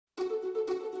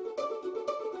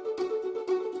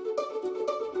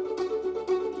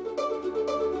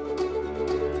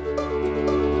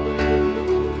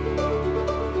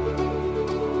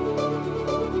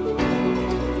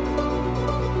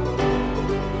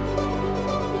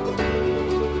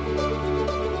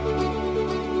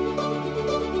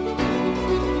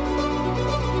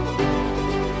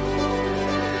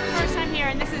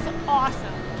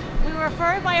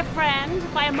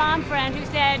by a mom friend who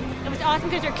said it was awesome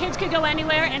because her kids could go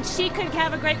anywhere and she could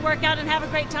have a great workout and have a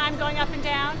great time going up and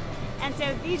down. And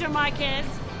so these are my kids,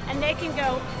 and they can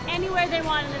go anywhere they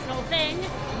want in this whole thing.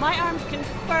 My arms can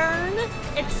burn.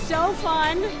 It's so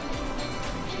fun.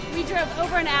 We drove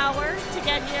over an hour to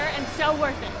get here, and so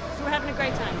worth it. So we're having a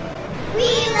great time.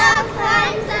 We love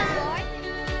ClimbZone.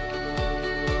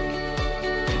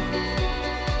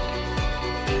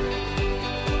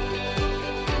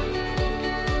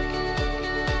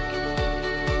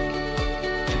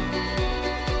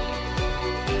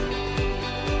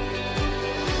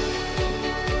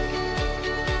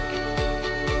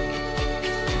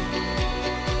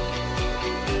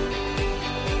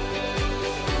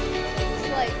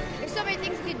 There's so many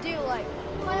things you could do, like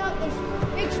climb up this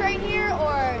big train here,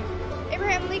 or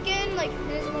Abraham Lincoln, like in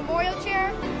his memorial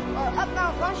chair, or up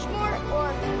Mount Rushmore,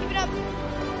 or even up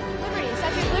Liberty,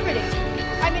 Statue of Liberty.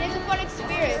 I mean, it's a fun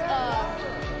experience.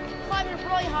 Climbing up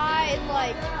really high and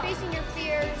like facing your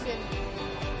fears, and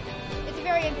it's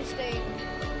very interesting.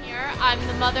 Here, I'm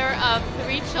the mother of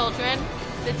 3 children.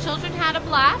 The children had a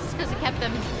blast because it kept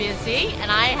them busy, and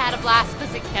I had a blast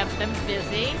because it kept them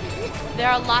busy. There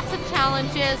are lots of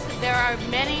challenges. There are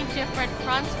many different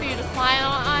fronts for you to climb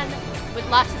on with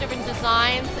lots of different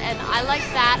designs, and I like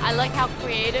that. I like how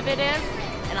creative it is,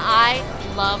 and I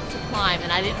love to climb,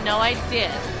 and I didn't know I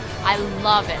did. I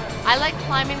love it. I like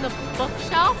climbing the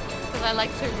bookshelf because I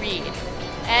like to read,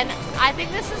 and I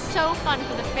think this is so fun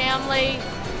for the family.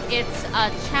 It's a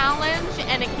challenge,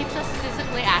 and it keeps us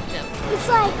physically active. It's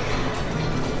like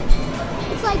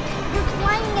you're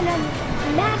climbing in a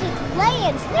magic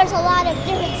land. There's a lot of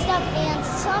different stuff, and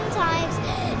sometimes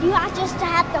you have just to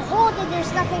have to hold it.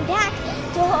 There's nothing back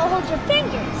to hold your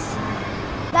fingers.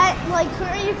 That when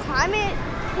you climb it,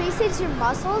 increases your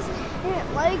muscles,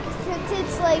 and since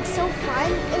it's so fun,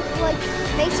 it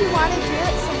makes you want to do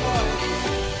it some more.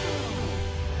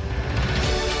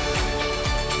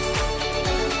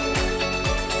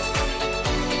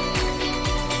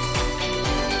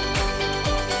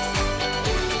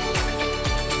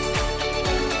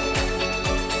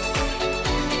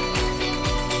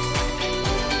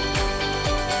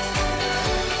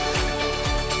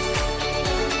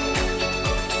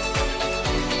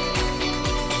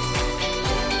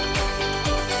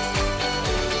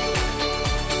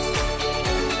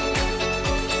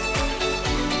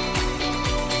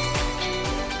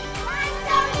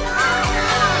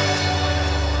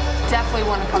 Definitely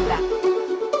want to come back.